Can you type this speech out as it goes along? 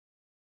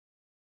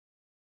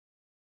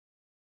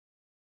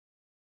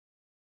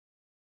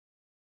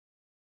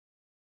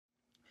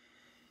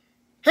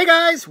Hey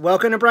guys,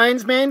 welcome to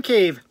Brian's Man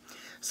Cave.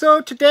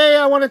 So today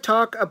I want to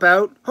talk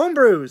about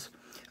homebrews.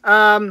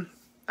 And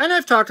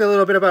I've talked a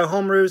little bit about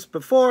homebrews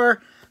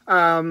before.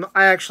 I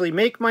actually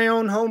make my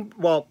own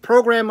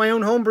program my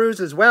own homebrews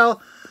as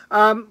well.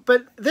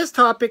 But this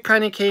topic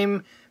kind of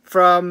came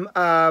from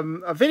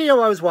a video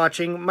I was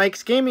watching,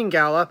 Mike's Gaming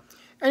Gala,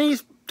 and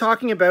he's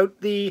talking about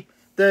the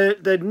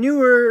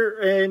newer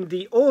and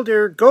the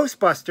older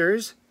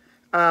Ghostbusters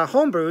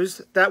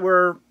homebrews that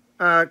were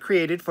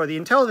created for the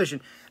Intellivision.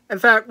 In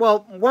fact,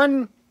 well,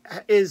 one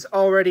is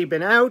already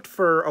been out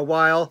for a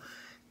while,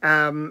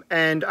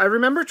 and I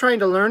remember trying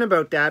to learn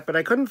about that, but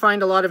I couldn't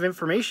find a lot of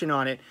information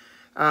on it.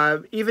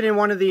 Even in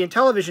one of the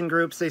Intellivision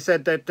groups, they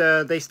said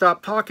that they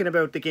stopped talking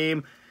about the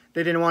game.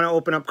 They didn't want to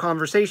open up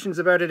conversations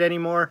about it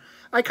anymore.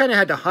 I kind of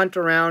had to hunt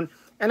around,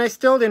 and I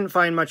still didn't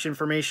find much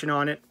information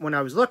on it when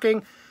I was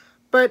looking.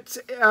 But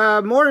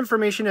more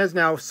information has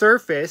now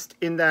surfaced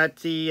in that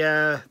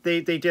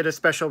they did a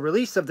special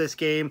release of this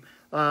game.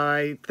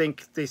 I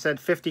think they said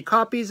 50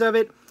 copies of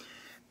it.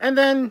 And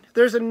then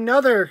there's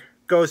another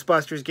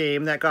Ghostbusters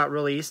game that got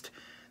released,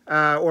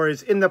 or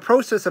is in the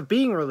process of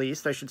being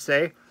released, I should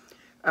say,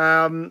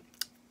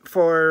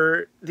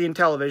 for the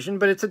Intellivision.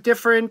 But it's a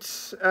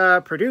different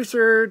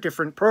producer,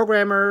 different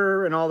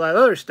programmer, and all that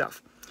other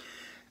stuff.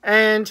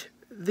 And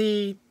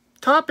the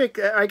topic,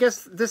 I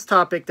guess this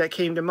topic that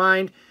came to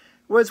mind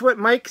was what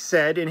Mike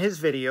said in his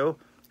video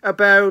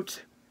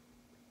about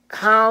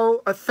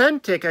how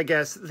authentic, I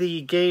guess, the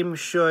game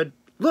should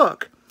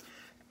look.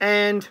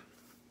 And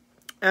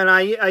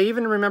I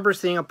even remember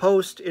seeing a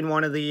post in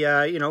one of the,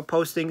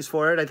 postings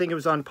for it. I think it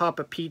was on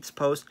Papa Pete's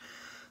post,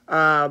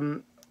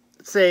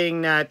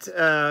 saying that,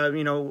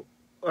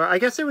 I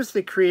guess it was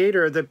the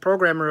creator, the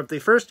programmer of the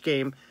first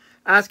game,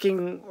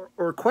 asking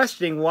or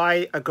questioning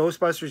why a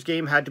Ghostbusters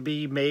game had to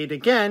be made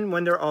again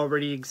when there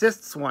already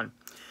exists one.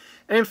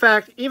 And in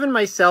fact, even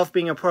myself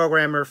being a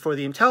programmer for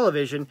the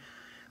Intellivision,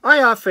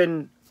 I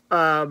often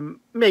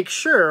make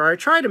sure, or I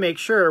try to make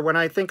sure when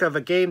I think of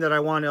a game that I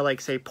want to, like,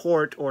 say,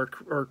 port or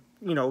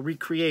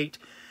recreate,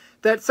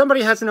 that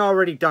somebody hasn't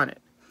already done it.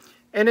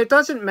 And it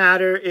doesn't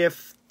matter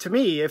if, to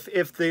me, if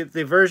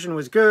the version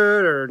was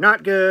good or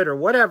not good or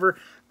whatever.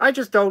 I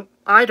don't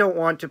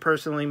want to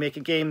personally make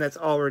a game that's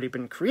already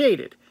been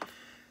created.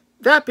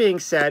 That being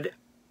said,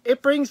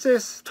 it brings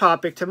this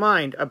topic to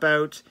mind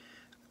about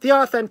the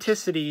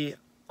authenticity,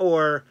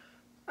 or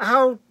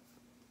how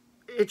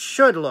it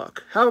should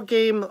look. How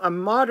a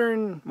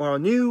modern, well,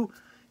 new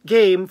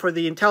game for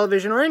the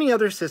Intellivision, or any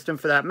other system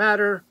for that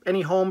matter,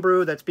 any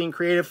homebrew that's being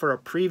created for a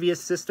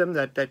previous system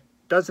that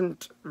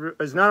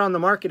is not on the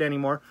market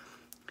anymore,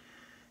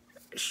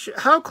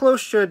 how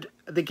close should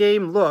the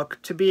game look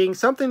to being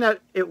something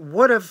that it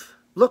would have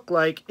looked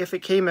like if it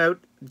came out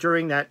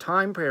during that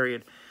time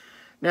period?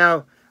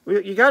 Now,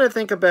 you got to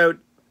think about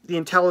the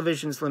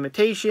Intellivision's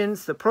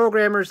limitations, the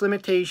programmer's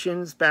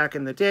limitations back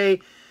in the day,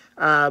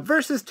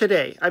 versus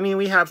today. I mean,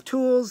 we have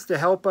tools to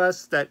help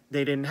us that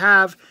they didn't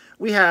have.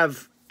 We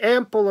have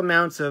ample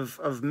amounts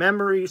of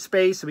memory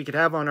space that we could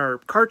have on our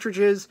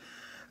cartridges.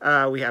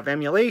 We have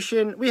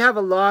emulation. We have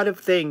a lot of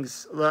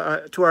things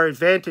to our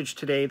advantage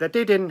today that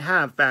they didn't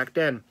have back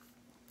then.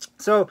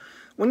 So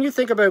when you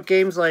think about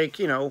games like,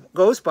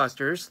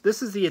 Ghostbusters,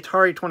 this is the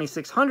Atari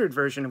 2600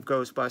 version of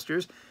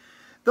Ghostbusters.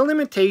 The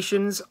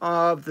limitations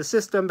of the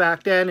system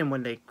back then and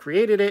when they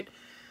created it,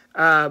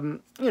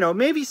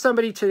 maybe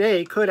somebody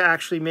today could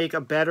actually make a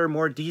better,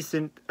 more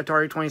decent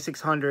Atari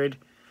 2600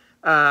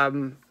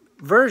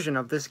 version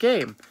of this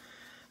game.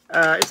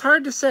 It's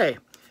hard to say.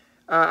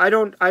 I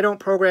don't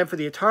program for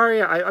the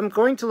Atari. I'm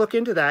going to look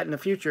into that in the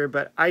future,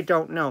 but I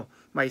don't know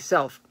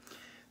myself.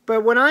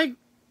 But when I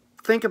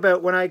think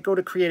about when I go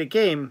to create a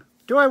game,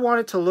 do I want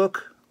it to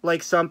look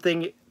like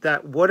something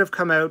that would have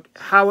come out,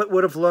 how it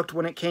would have looked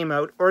when it came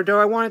out, or do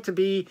I want it to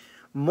be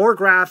more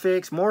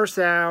graphics, more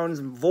sounds,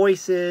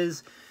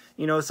 voices,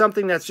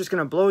 something that's just going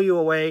to blow you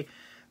away,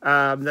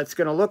 that's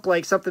going to look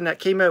like something that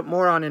came out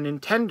more on a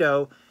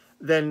Nintendo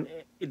than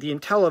the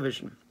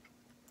Intellivision?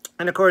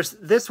 And of course,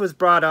 this was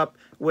brought up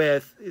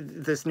with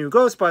this new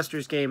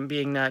Ghostbusters game,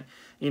 being that,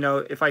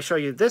 if I show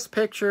you this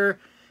picture,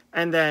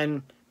 and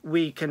then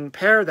we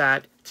compare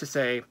that to,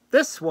 say,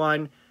 this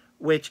one,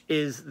 which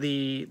is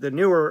the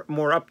newer,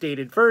 more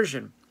updated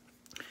version.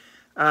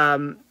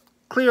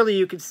 Clearly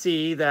you could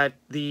see that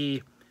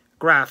the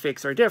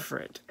graphics are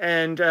different.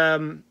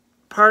 And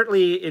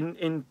partly,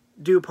 in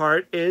due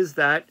part, is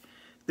that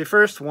the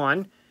first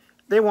one,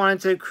 they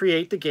wanted to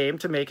create the game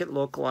to make it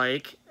look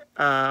like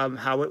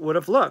how it would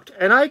have looked.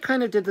 And I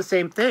kind of did the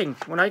same thing.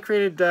 When I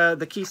created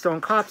the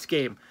Keystone Cops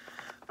game,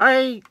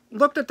 I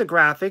looked at the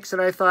graphics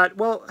and I thought,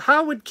 well,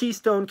 how would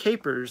Keystone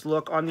Capers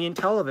look on the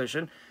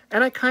Intellivision?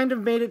 And I kind of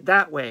made it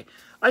that way.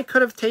 I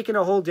could have taken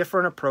a whole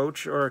different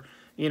approach, or,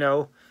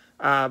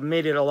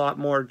 made it a lot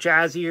more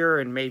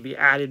jazzier and maybe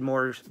added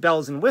more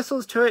bells and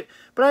whistles to it.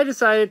 But I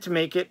decided to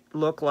make it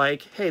look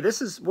like, hey,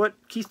 this is what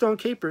Keystone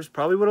Capers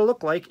probably would have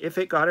looked like if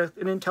it got an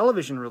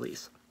Intellivision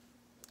release.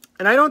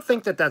 And I don't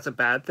think that that's a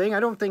bad thing. I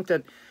don't think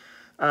that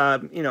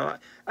You know,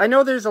 I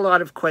know there's a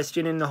lot of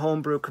question in the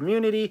homebrew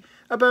community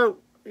about,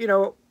 you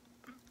know,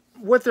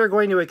 what they're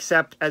going to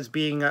accept as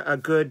being a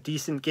good,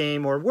 decent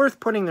game or worth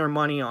putting their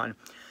money on.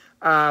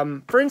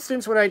 For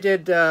instance, when I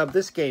did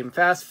this game,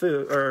 Fast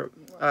Food, or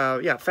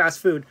Fast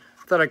Food,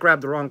 I thought I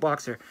grabbed the wrong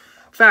box here.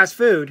 Fast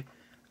Food.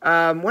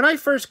 When I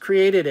first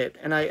created it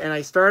and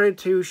I started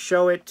to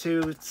show it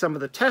to some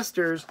of the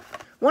testers,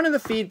 one of the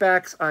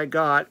feedbacks I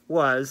got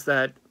was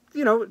that,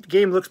 you know, the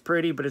game looks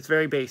pretty, but it's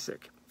very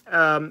basic.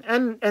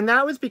 And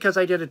that was because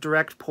I did a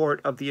direct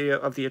port of the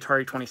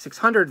Atari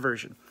 2600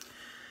 version.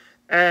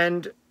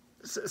 And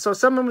so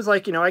someone was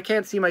like, you know, I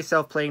can't see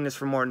myself playing this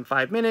for more than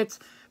 5 minutes.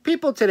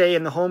 People today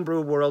in the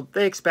homebrew world,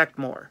 they expect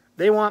more.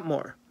 They want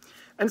more.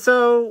 And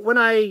so when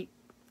I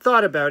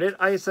thought about it,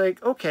 I was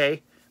like,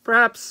 okay,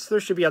 perhaps there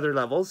should be other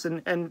levels.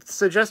 And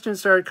suggestions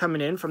started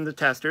coming in from the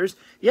testers.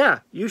 Yeah,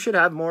 you should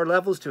have more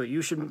levels to it.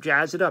 You should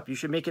jazz it up. You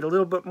should make it a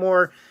little bit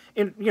more,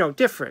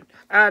 different.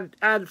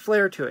 Add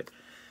flair to it.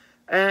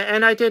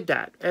 And I did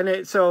that. And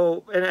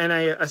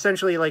I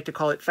essentially like to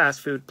call it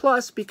Fast Food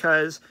Plus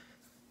because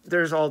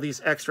there's all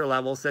these extra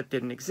levels that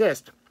didn't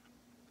exist.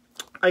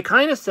 I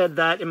kind of said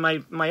that in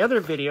my other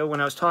video when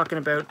I was talking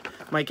about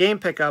my game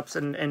pickups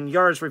and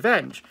Yar's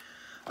Revenge.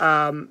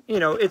 You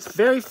know, it's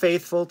very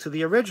faithful to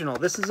the original.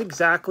 This is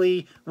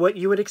exactly what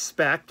you would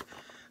expect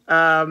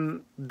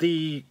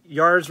the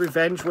Yar's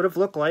Revenge would have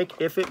looked like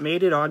if it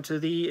made it onto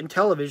the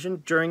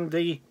Intellivision during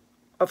the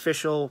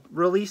official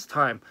release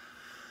time.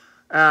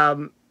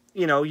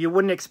 You know, you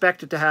wouldn't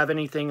expect it to have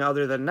anything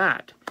other than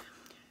that.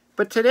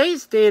 But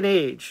today's day and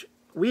age,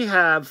 we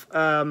have,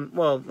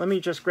 well, let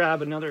me just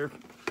grab another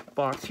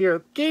box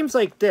here. Games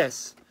like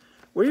this,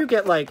 where you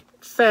get, like,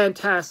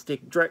 fantastic,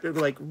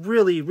 like,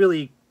 really,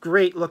 really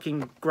great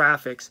looking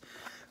graphics.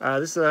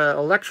 This is an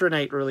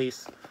Electronite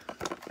release.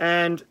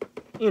 And,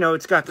 you know,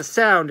 it's got the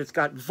sound, it's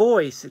got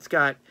voice, it's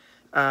got,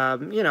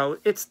 you know,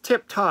 it's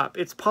tip-top,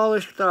 it's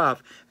polished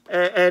off,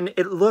 and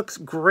it looks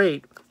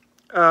great.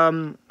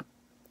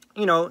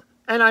 You know,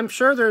 and I'm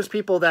sure there's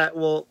people that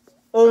will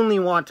only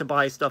want to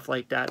buy stuff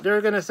like that.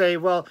 They're going to say,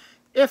 well,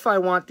 if I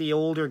want the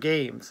older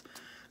games,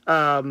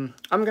 I'm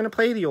going to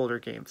play the older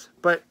games.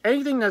 But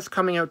anything that's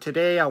coming out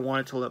today, I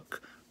want it to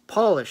look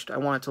polished. I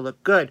want it to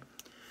look good.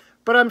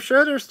 But I'm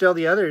sure there's still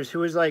the others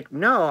who is like,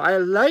 no, I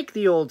like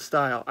the old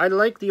style. I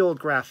like the old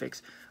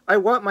graphics. I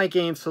want my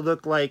games to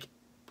look like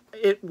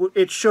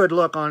it should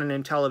look on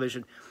an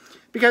Intellivision.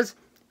 Because,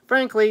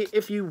 frankly,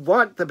 if you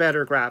want the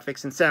better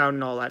graphics and sound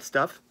and all that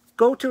stuff,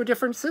 go to a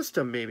different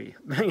system, maybe.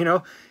 You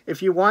know,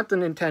 if you want the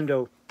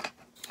Nintendo.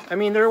 I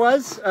mean, there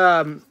was,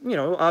 you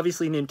know,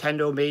 obviously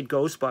Nintendo made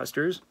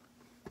Ghostbusters.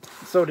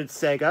 So did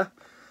Sega.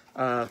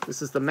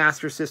 This is the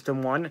Master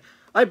System one.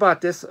 I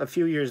bought this a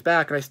few years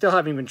back, and I still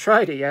haven't even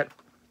tried it yet.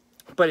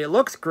 But it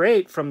looks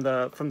great from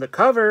the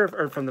cover,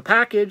 or from the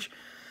package.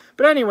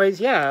 But anyways,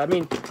 yeah, I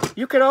mean,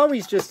 you could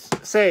always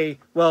just say,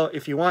 well,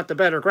 if you want the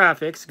better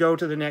graphics, go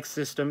to the next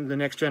system, the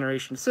next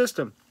generation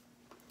system.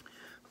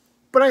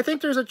 But I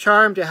think there's a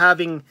charm to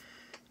having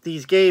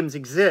these games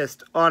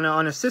exist on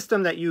a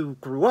system that you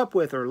grew up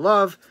with or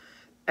love,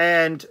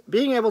 and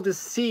being able to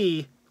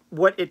see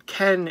what it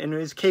can and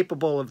is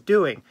capable of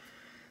doing.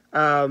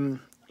 You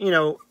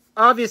know,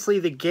 obviously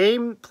the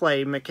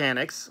gameplay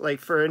mechanics, like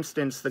for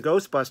instance the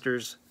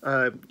Ghostbusters,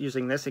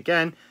 using this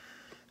again,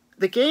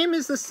 the game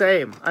is the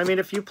same. I mean,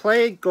 if you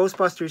play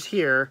Ghostbusters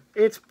here,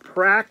 it's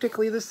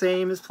practically the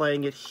same as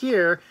playing it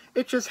here.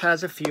 It just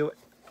has a few,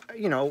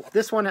 you know,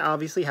 this one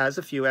obviously has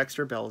a few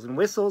extra bells and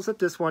whistles that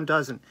this one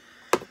doesn't.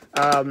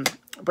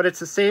 But it's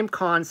the same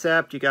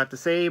concept. You got the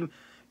same,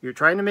 you're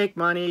trying to make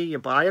money, you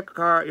buy a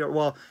car.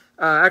 Well,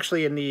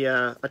 actually in the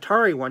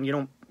Atari one,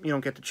 you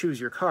don't get to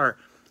choose your car.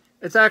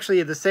 It's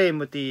actually the same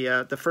with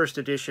the first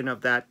edition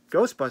of that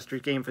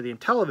Ghostbusters game for the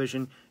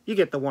Intellivision. You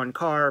get the one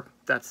car,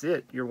 that's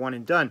it, you're one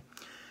and done.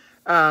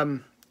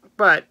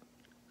 But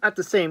at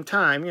the same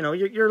time, you know,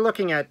 you're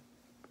looking at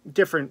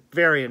different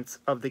variants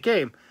of the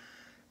game.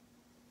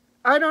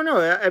 I don't know.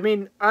 I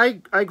mean,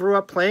 I grew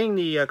up playing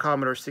the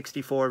Commodore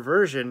 64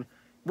 version,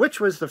 which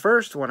was the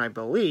first one, I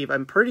believe.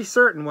 I'm pretty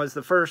certain was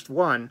the first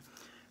one.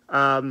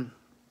 And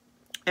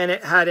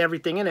it had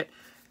everything in it.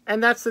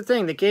 And that's the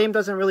thing. The game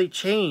doesn't really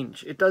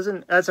change. It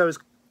doesn't, as I was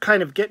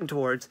kind of getting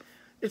towards,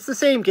 it's the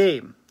same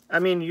game. I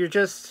mean, you're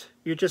just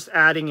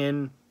adding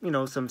in, you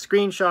know, some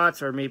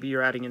screenshots, or maybe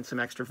you're adding in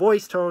some extra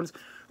voice tones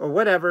or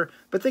whatever.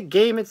 But the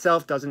game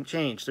itself doesn't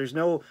change. There's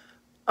no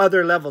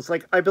other levels.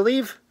 Like, I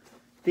believe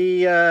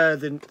the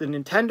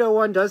Nintendo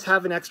one does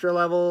have an extra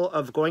level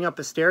of going up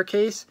a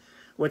staircase,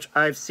 which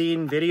I've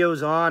seen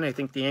videos on. I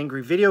think the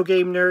Angry Video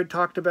Game Nerd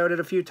talked about it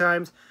a few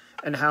times,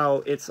 and how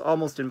it's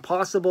almost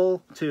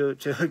impossible to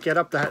get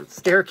up that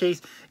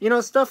staircase. You know,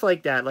 stuff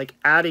like that, like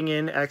adding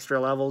in extra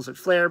levels of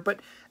flair.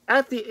 But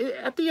at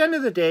the end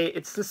of the day,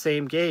 it's the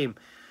same game.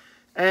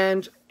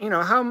 And, you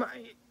know,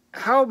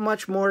 how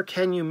much more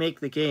can you make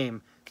the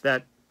game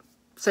that,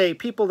 say,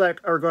 people that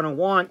are going to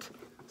want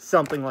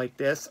something like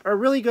this are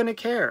really going to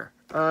care?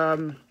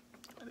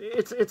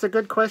 It's a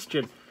good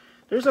question.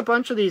 There's a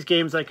bunch of these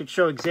games I could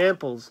show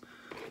examples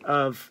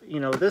of, you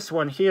know, this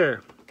one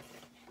here,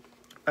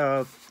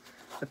 the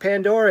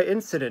Pandora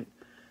Incident.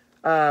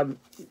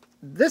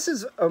 This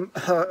is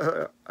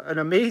an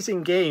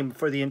amazing game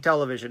for the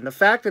Intellivision. The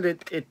fact that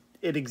it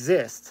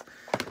exists,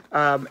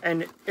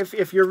 and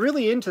if you're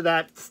really into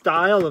that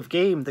style of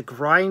game, the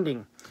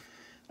grinding.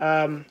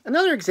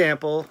 Another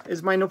example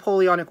is my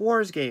Napoleonic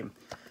Wars game.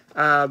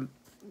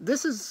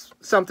 This is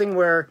something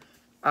where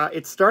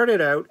it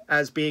started out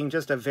as being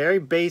just a very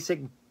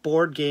basic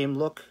board game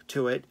look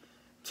to it,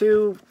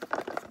 to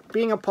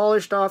being a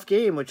polished off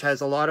game, which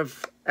has a lot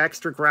of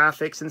extra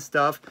graphics and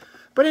stuff.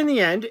 But in the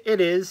end, it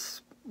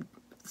is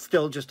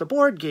still just a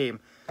board game.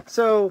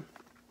 So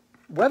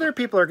whether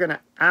people are going to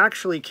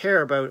actually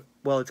care about,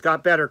 well, it's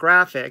got better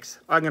graphics,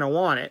 I'm going to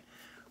want it,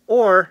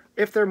 or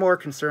if they're more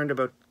concerned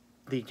about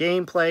the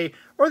gameplay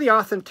or the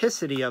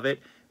authenticity of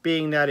it,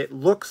 being that it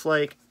looks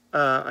like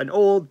an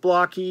old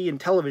blocky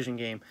Intellivision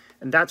game,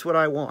 and that's what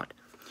I want.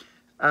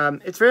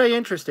 It's very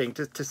interesting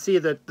to see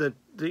that the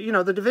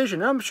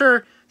division. I'm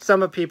sure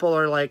some of people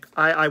are like,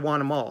 I want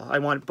them all. I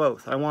want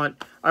both. I want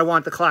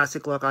the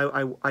classic look.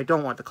 I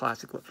don't want the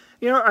classic look.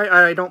 You know,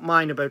 I don't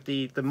mind about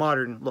the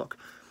modern look.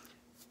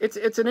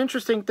 It's an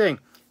interesting thing.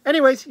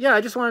 Anyways, yeah,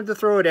 I just wanted to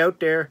throw it out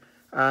there.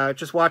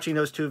 Just watching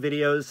those two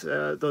videos,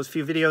 those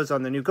few videos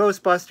on the new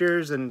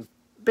Ghostbusters, and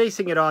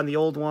basing it on the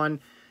old one,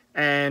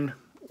 and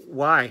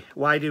why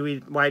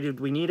did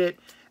we need it?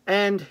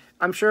 And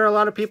I'm sure a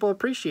lot of people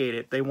appreciate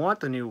it. They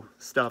want the new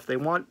stuff. They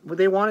want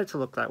it to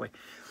look that way.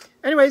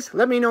 Anyways,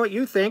 let me know what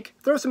you think.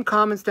 Throw some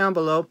comments down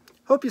below.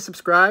 Hope you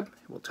subscribe.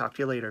 We'll talk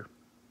to you later.